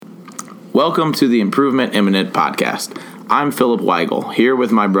Welcome to the Improvement Imminent podcast. I'm Philip Weigel, here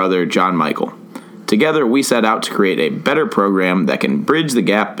with my brother JonMichael. Together, we set out to create a better program that can bridge the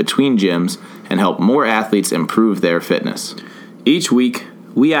gap between gyms and help more athletes improve their fitness. Each week,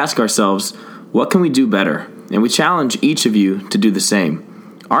 we ask ourselves, what can we do better? And we challenge each of you to do the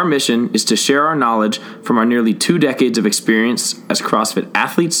same. Our mission is to share our knowledge from our nearly 2 decades of experience as CrossFit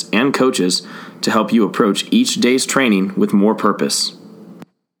athletes and coaches to help you approach each day's training with more purpose.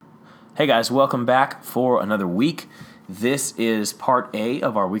 Hey guys, welcome back for another week. This is part A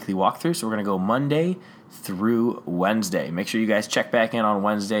of our weekly walkthrough, so we're going to go Monday through Wednesday. Make sure you guys check back in on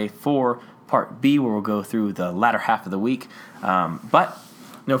Wednesday for part B, where we'll go through the latter half of the week. But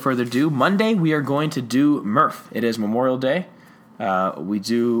no further ado, Monday we are going to do Murph. It is Memorial Day. We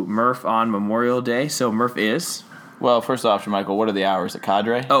do Murph on Memorial Day, so Murph is... Well, first off, Michael, what are the hours at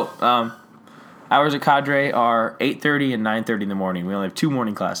Cadre? Hours at Cadre are 8:30 and 9:30 in the morning. We only have 2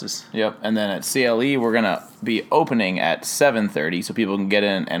 morning classes. Yep, and then at CLE, we're going to be opening at 7:30 so people can get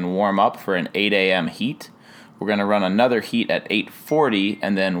in and warm up for an 8 a.m. heat. We're going to run another heat at 8:40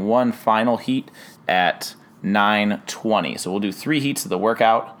 and then one final heat at 9:20. So we'll do 3 heats of the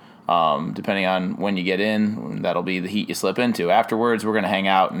workout, depending on when you get in. That'll be the heat you slip into. Afterwards, we're going to hang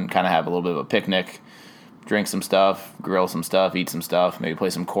out and kind of have a little bit of a picnic, drink some stuff, grill some stuff, eat some stuff, maybe play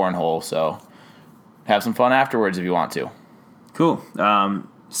some cornhole. So have some fun afterwards if you want to. Cool.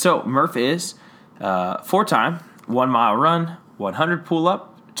 So Murph is 4-time, 1 mile run, 100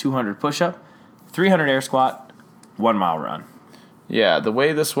 pull-up, 200 push-up, 300 air squat, 1 mile run. Yeah, the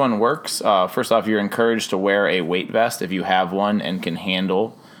way this one works, first off, you're encouraged to wear a weight vest if you have one and can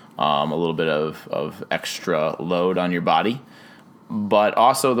handle a little bit of extra load on your body. But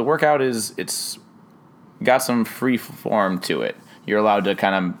also the workout it's got some free form to it. You're allowed to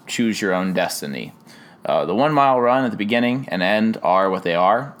kind of choose your own destiny. The 1 mile run at the beginning and end are what they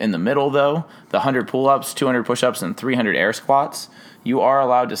are. In the middle, though, the 100 pull-ups, 200 push-ups, and 300 air squats, you are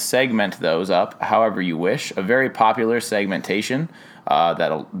allowed to segment those up however you wish. A very popular segmentation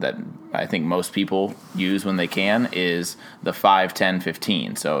that I think most people use when they can is the 5, 10,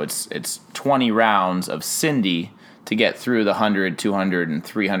 15. So it's 20 rounds of Cindy to get through the 100, 200, and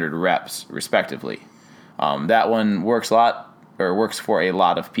 300 reps, respectively. That one works for a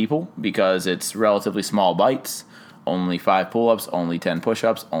lot of people because it's relatively small bites, only 5 pull-ups, only 10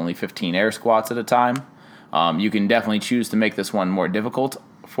 push-ups, only 15 air squats at a time. You can definitely choose to make this one more difficult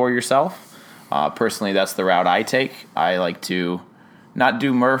for yourself. Personally, that's the route I take. I like to not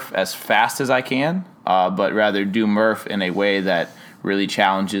do Murph as fast as I can, but rather do Murph in a way that really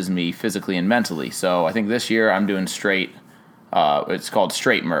challenges me physically and mentally. So I think this year I'm doing straight. It's called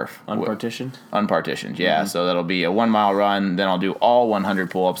straight Murph. Unpartitioned? Unpartitioned, yeah. Mm-hmm. So that'll be a 1 mile run, then I'll do all 100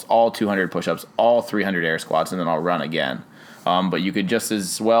 pull-ups, all 200 push-ups, all 300 air squats, and then I'll run again. But you could just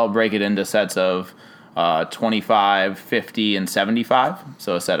as well break it into sets of 25, 50, and 75.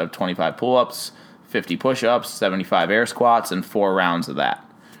 So a set of 25 pull-ups, 50 push-ups, 75 air squats, and 4 rounds of that.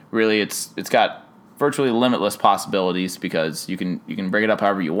 Really, it's got virtually limitless possibilities because you can break it up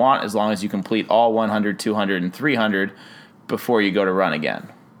however you want as long as you complete all 100, 200, and 300 before you go to run again.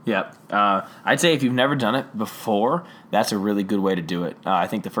 Yep. I'd say if you've never done it before, that's a really good way to do it. I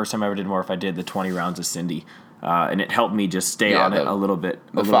think the first time I ever did Murph, I did the 20 rounds of Cindy, and it helped me just stay on it a little bit.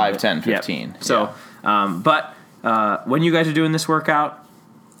 The 5, 10, 15. Yep. So, but when you guys are doing this workout,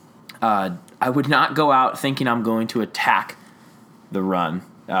 I would not go out thinking I'm going to attack the run.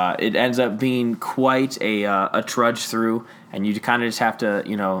 It ends up being quite a trudge through, and you kind of just have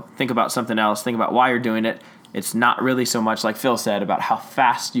to, think about something else, think about why you're doing it. It's not really so much, like Phil said, about how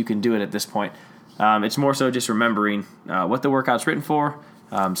fast you can do it at this point. It's more so just remembering what the workout's written for,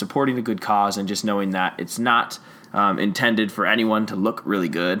 supporting a good cause, and just knowing that it's not intended for anyone to look really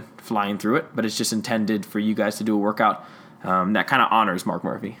good flying through it, but it's just intended for you guys to do a workout that kind of honors Mark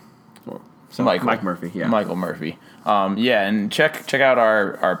Murphy. Mike Murphy, yeah. Michael Murphy. And check out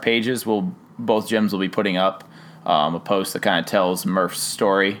our pages. Both gyms will be putting up a post that kind of tells Murph's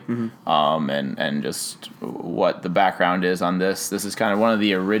story, and just what the background is on this. This is kind of one of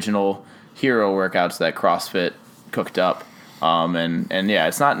the original hero workouts that CrossFit cooked up. And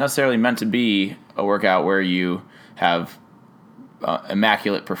it's not necessarily meant to be a workout where you have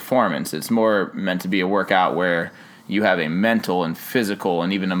immaculate performance. It's more meant to be a workout where you have a mental and physical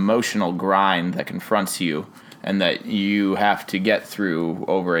and even emotional grind that confronts you and that you have to get through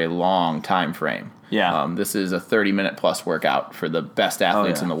over a long time frame. Yeah. This is a 30-minute plus workout for the best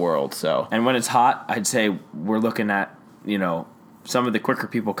athletes in the world. So, and when it's hot, I'd say we're looking at, some of the quicker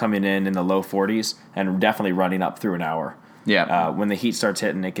people coming in the low 40s and definitely running up through an hour. Yeah. When the heat starts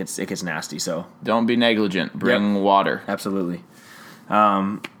hitting, it gets nasty. So don't be negligent. Bring water. Absolutely.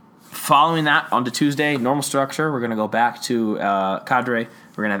 Following that, on to Tuesday, normal structure. We're going to go back to cadre.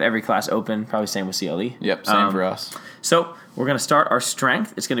 We're going to have every class open, probably same with CLE. Yep, same for us. So we're going to start our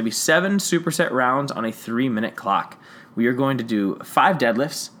strength. It's going to be 7 superset rounds on a 3-minute clock. We are going to do 5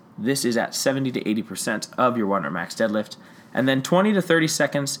 deadlifts. This is at 70 to 80% of your 1 rep max deadlift. And then 20 to 30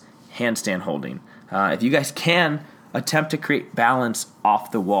 seconds handstand holding. If you guys can, attempt to create balance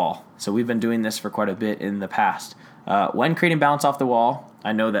off the wall. So we've been doing this for quite a bit in the past. When creating balance off the wall,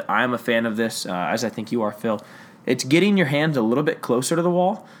 I know that I'm a fan of this, as I think you are, Phil. It's getting your hands a little bit closer to the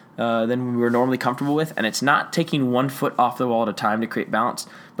wall than we're normally comfortable with, and it's not taking 1 foot off the wall at a time to create balance,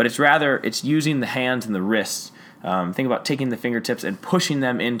 but it's using the hands and the wrists. Think about taking the fingertips and pushing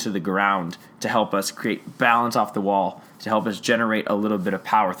them into the ground to help us create balance off the wall, to help us generate a little bit of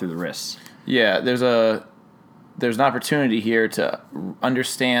power through the wrists. Yeah, there's an opportunity here to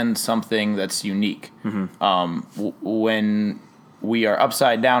understand something that's unique. When we are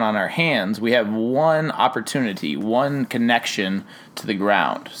upside down on our hands, we have one opportunity, one connection to the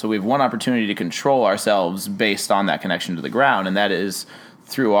ground. So we have one opportunity to control ourselves based on that connection to the ground, and that is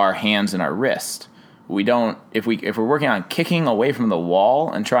through our hands and our wrist. We don't, if we're working on kicking away from the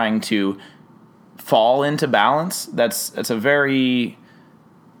wall and trying to fall into balance, that's a very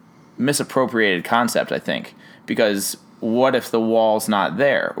misappropriated concept, I think, because what if the wall's not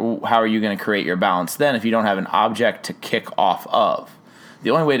there? How are you going to create your balance then if you don't have an object to kick off of? The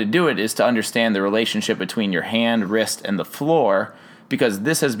only way to do it is to understand the relationship between your hand, wrist, and the floor, because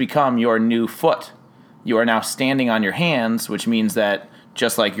this has become your new foot. You are now standing on your hands, which means that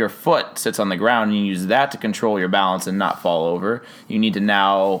just like your foot sits on the ground and you use that to control your balance and not fall over, you need to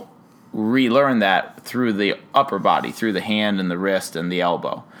now relearn that through the upper body, through the hand and the wrist and the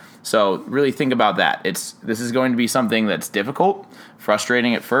elbow. So really think about that. This is going to be something that's difficult,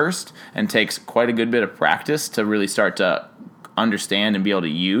 frustrating at first, and takes quite a good bit of practice to really start to understand and be able to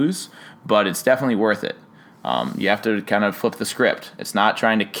use, but it's definitely worth it. You have to kind of flip the script. It's not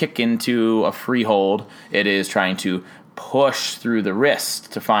trying to kick into a free hold. It is trying to push through the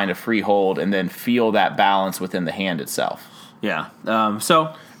wrist to find a free hold and then feel that balance within the hand itself. Yeah.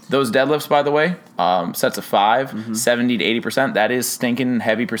 So those deadlifts, by the way, sets of 5, 70 to 80%, that is stinking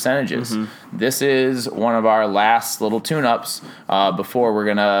heavy percentages. This is one of our last little tune-ups before we're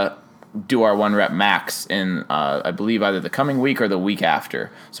going to do our 1 rep max in, I believe, either the coming week or the week after.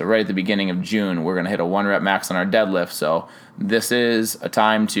 So right at the beginning of June, we're going to hit a 1 rep max on our deadlift. So this is a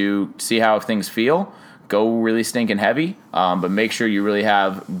time to see how things feel. Go really stinking heavy, but make sure you really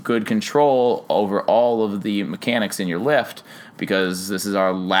have good control over all of the mechanics in your lift, because this is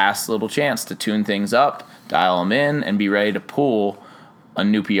our last little chance to tune things up, dial them in, and be ready to pull a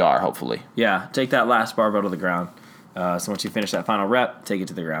new PR, hopefully. Yeah, take that last barbell to the ground. So once you finish that final rep, take it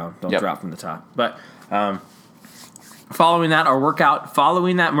to the ground. Don't drop from the top. But following that, our workout,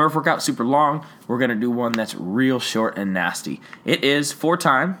 following that Murph workout super long, we're going to do one that's real short and nasty. It is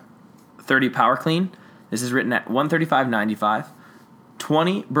 4-time, 30 power clean. This is written at 135.95.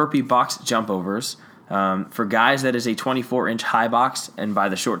 20 burpee box jump overs. For guys, that is a 24-inch high box and by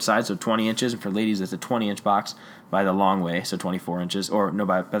the short side, so 20 inches. And for ladies, it's a 20-inch box by the long way, so 24 inches. Or no,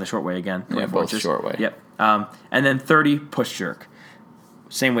 by the short way again. Yeah, both inches. Short way. Yep. And then 30 push jerk.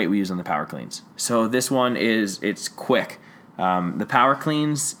 Same weight we use on the power cleans. So this one it's quick. The power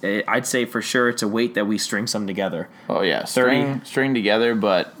cleans, I'd say for sure it's a weight that we string some together. Oh yeah, string together,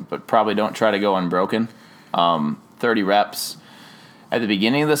 but probably don't try to go unbroken. 30 reps. At the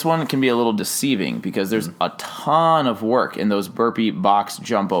beginning of this one, it can be a little deceiving because there's a ton of work in those burpee box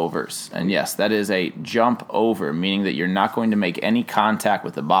jump overs. And yes, that is a jump over, meaning that you're not going to make any contact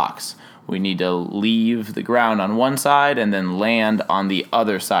with the box. We need to leave the ground on one side and then land on the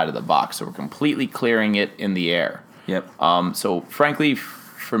other side of the box. So we're completely clearing it in the air. Yep. So frankly,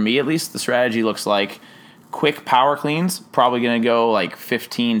 for me at least, the strategy looks like quick power cleans, probably going to go like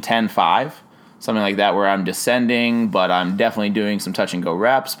 15, 10, 5, something like that, where I'm descending, but I'm definitely doing some touch and go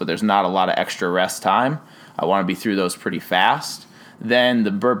reps, but there's not a lot of extra rest time. I want to be through those pretty fast. Then the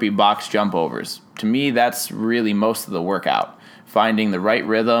burpee box jump overs. To me, that's really most of the workout. Finding the right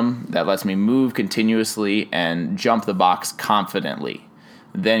rhythm that lets me move continuously and jump the box confidently.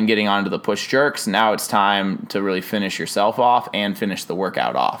 Then getting onto the push jerks. Now it's time to really finish yourself off and finish the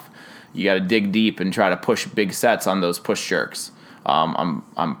workout off. You got to dig deep and try to push big sets on those push jerks. I'm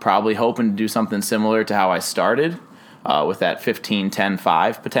probably hoping to do something similar to how I started with that 15, 10,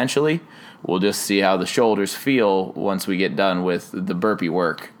 5 potentially. We'll just see how the shoulders feel once we get done with the burpee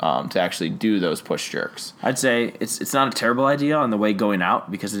work to actually do those push jerks. I'd say it's not a terrible idea on the way going out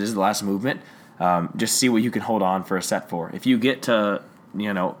because it is the last movement. Just see what you can hold on for a set for. If you get to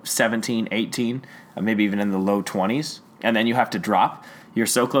 17, 18, maybe even in the low 20s, and then you have to drop, You're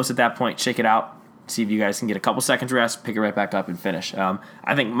so close at that point. Shake it out. See if you guys can get a couple seconds rest, pick it right back up, and finish.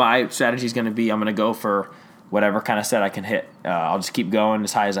 I think my strategy is going to be I'm going to go for whatever kind of set I can hit. I'll just keep going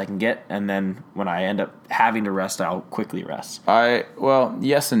as high as I can get, and then when I end up having to rest, I'll quickly rest. Well,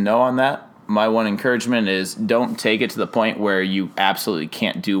 yes and no on that. My one encouragement is don't take it to the point where you absolutely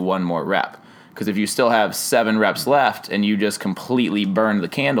can't do one more rep. Because if you still have 7 reps left and you just completely burn the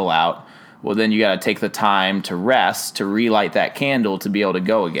candle out, well, then you got to take the time to rest, to relight that candle to be able to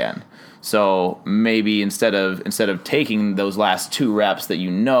go again. So maybe instead of taking those last 2 reps that you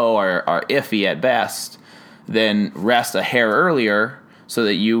know are iffy at best, then rest a hair earlier so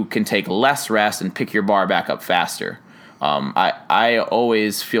that you can take less rest and pick your bar back up faster. I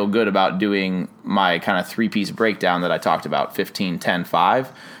always feel good about doing my kind of 3-piece breakdown that I talked about, 15, 10,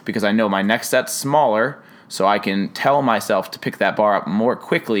 5, because I know my next set's smaller, so I can tell myself to pick that bar up more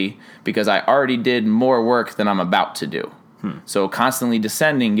quickly because I already did more work than I'm about to do. So constantly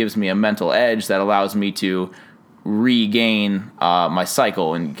descending gives me a mental edge that allows me to regain my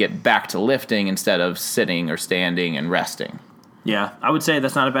cycle and get back to lifting instead of sitting or standing and resting. Yeah, I would say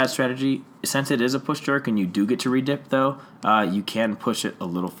that's not a bad strategy. Since it is a push jerk and you do get to redip, though, you can push it a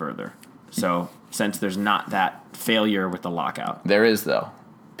little further. So since there's not that failure with the lockout. There is, though.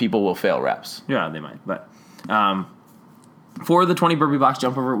 People will fail reps. Yeah, they might. But for the 20 burpee box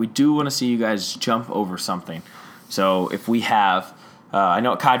jump over, we do want to see you guys jump over something. So if we have, I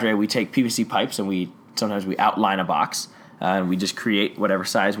know at Cadre we take PVC pipes and sometimes we outline a box and we just create whatever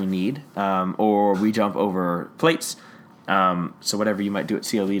size we need, or we jump over plates. So whatever you might do at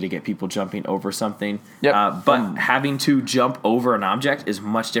CLE to get people jumping over something. Yep. But having to jump over an object is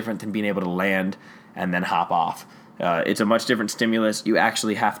much different than being able to land and then hop off. It's a much different stimulus. You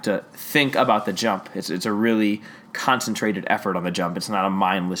actually have to think about the jump. It's a really concentrated effort on the jump. It's not a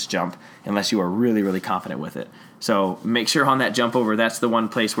mindless jump unless you are really, really confident with it. So make sure on that jump over, that's the one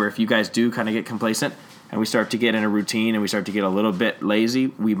place where if you guys do kind of get complacent and we start to get in a routine and we start to get a little bit lazy,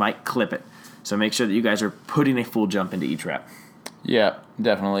 we might clip it. So make sure that you guys are putting a full jump into each rep. Yeah,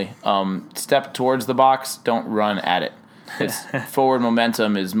 definitely. Step towards the box. Don't run at it. Its forward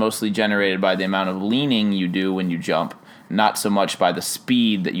momentum is mostly generated by the amount of leaning you do when you jump, not so much by the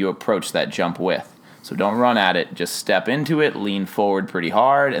speed that you approach that jump with. So don't run at it. Just step into it, lean forward pretty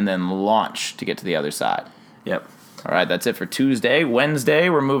hard, and then launch to get to the other side. Yep. All right, that's it for Tuesday. Wednesday,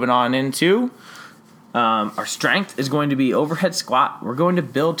 we're moving on into... our strength is going to be overhead squat. We're going to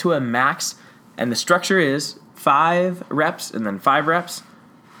build to a max, and the structure is 5 reps, and then 5 reps,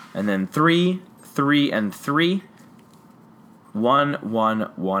 and then 3, 3, and 3, 1, 1,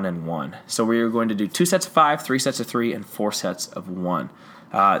 1, and 1. So we are going to do 2 sets of 5, 3 sets of 3, and 4 sets of 1.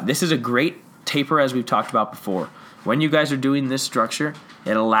 This is a great taper, as we've talked about before. When you guys are doing this structure,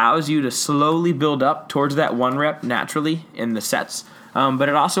 it allows you to slowly build up towards that 1 rep naturally in the sets, but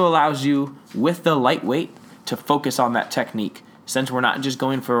it also allows you, with the light weight, to focus on that technique. Since we're not just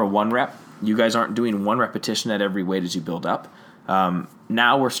going for a 1 rep, you guys aren't doing 1 repetition at every weight as you build up.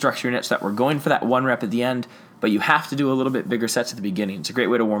 Now we're structuring it so that we're going for that 1 rep at the end, but you have to do a little bit bigger sets at the beginning. It's a great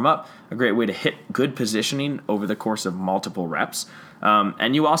way to warm up, a great way to hit good positioning over the course of multiple reps.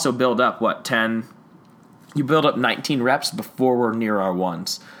 And you also build up, 10? You build up 19 reps before we're near our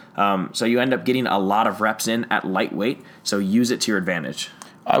 1s. So you end up getting a lot of reps in at lightweight, so use it to your advantage.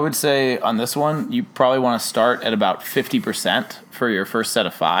 I would say on this one, you probably want to start at about 50% for your first set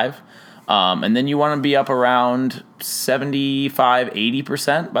of 5. And then you want to be up around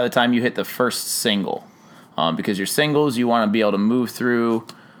 75-80% by the time you hit the first single. Because your singles, you want to be able to move through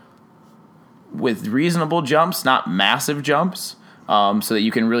with reasonable jumps, not massive jumps, so that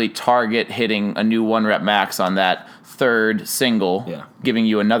you can really target hitting a new 1 rep max on that third single, giving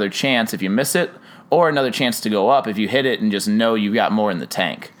you another chance if you miss it, or another chance to go up if you hit it and just know you've got more in the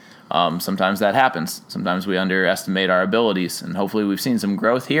tank. Sometimes that happens. Sometimes we underestimate our abilities, and hopefully we've seen some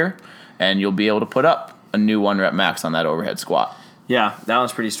growth here, and you'll be able to put up a new 1 rep max on that overhead squat. Yeah, that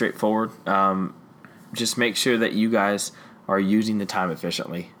one's pretty straightforward. Just make sure that you guys are using the time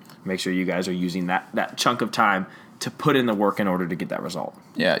efficiently. Make sure you guys are using that chunk of time to put in the work in order to get that result.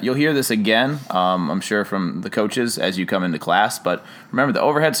 Yeah, you'll hear this again, I'm sure, from the coaches as you come into class. But remember, the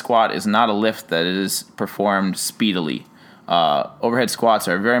overhead squat is not a lift that is performed speedily. Overhead squats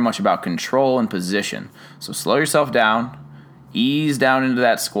are very much about control and position. So slow yourself down, ease down into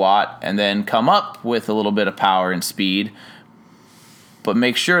that squat, and then come up with a little bit of power and speed. But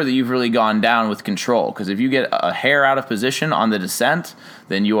make sure that you've really gone down with control, because if you get a hair out of position on the descent,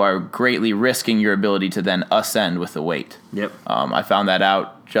 then you are greatly risking your ability to then ascend with the weight. Yep. I found that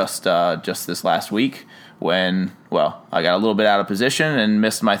out just this last week when, I got a little bit out of position and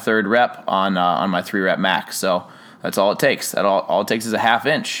missed my 3rd rep on my 3 rep max. So That's all it takes. All it takes is a half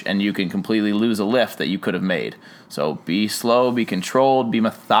inch, and you can completely lose a lift that you could have made. So be slow, be controlled, be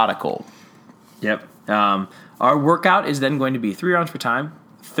methodical. Yep. Our workout is then going to be 3 rounds per time,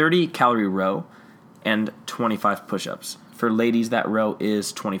 30-calorie row, and 25 push-ups. For ladies, that row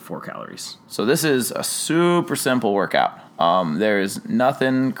is 24 calories. So this is a super simple workout. There is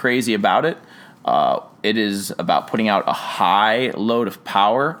nothing crazy about it. It is about putting out a high load of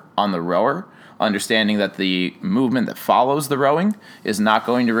power on the rower, understanding that the movement that follows the rowing is not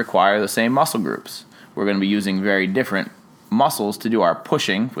going to require the same muscle groups. We're going to be using very different muscles to do our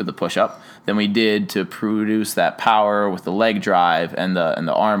pushing with the push-up than we did to produce that power with the leg drive and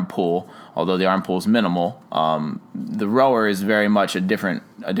the arm pull. Although the arm pull is minimal, the rower is very much a different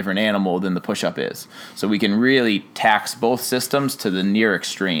animal than the push-up is. So we can really tax both systems to the near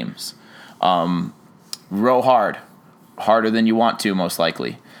extremes. Row hard, harder than you want to, most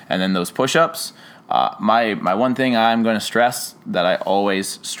likely. And then those push-ups, my one thing I'm going to stress that I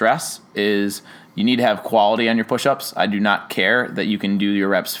always stress is you need to have quality on your push-ups. I do not care that you can do your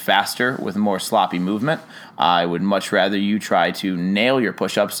reps faster with more sloppy movement. I would much rather you try to nail your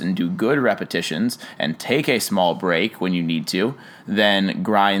push-ups and do good repetitions and take a small break when you need to than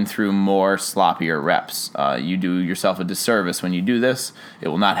grind through more sloppier reps. You do yourself a disservice when you do this. It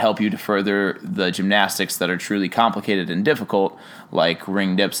will not help you to further the gymnastics that are truly complicated and difficult, like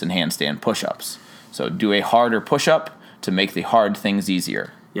ring dips and handstand push-ups. So do a harder push-up to make the hard things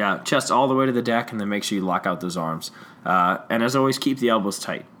easier. Yeah, chest all the way to the deck, and then make sure you lock out those arms. And as always, keep the elbows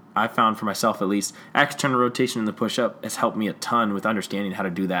tight. I found for myself, at least, external rotation in the push-up has helped me a ton with understanding how to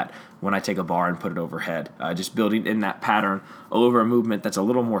do that when I take a bar and put it overhead. Just building in that pattern over a movement that's a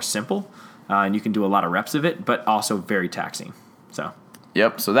little more simple, and you can do a lot of reps of it, but also very taxing.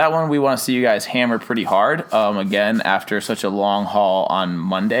 Yep, so that one we want to see you guys hammer pretty hard. Again, after such a long haul on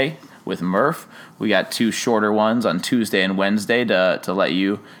Monday with Murph, we got 2 shorter ones on Tuesday and Wednesday to let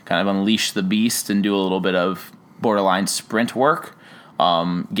you kind of unleash the beast and do a little bit of borderline sprint work.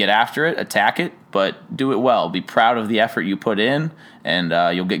 Get after it, attack it, but do it well. Be proud of the effort you put in, and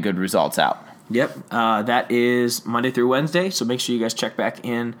you'll get good results out. Yep, that is Monday through Wednesday, so make sure you guys check back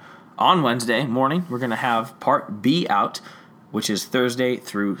in on Wednesday morning. We're going to have part B out, which is Thursday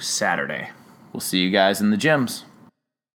through Saturday. We'll see you guys in the gyms.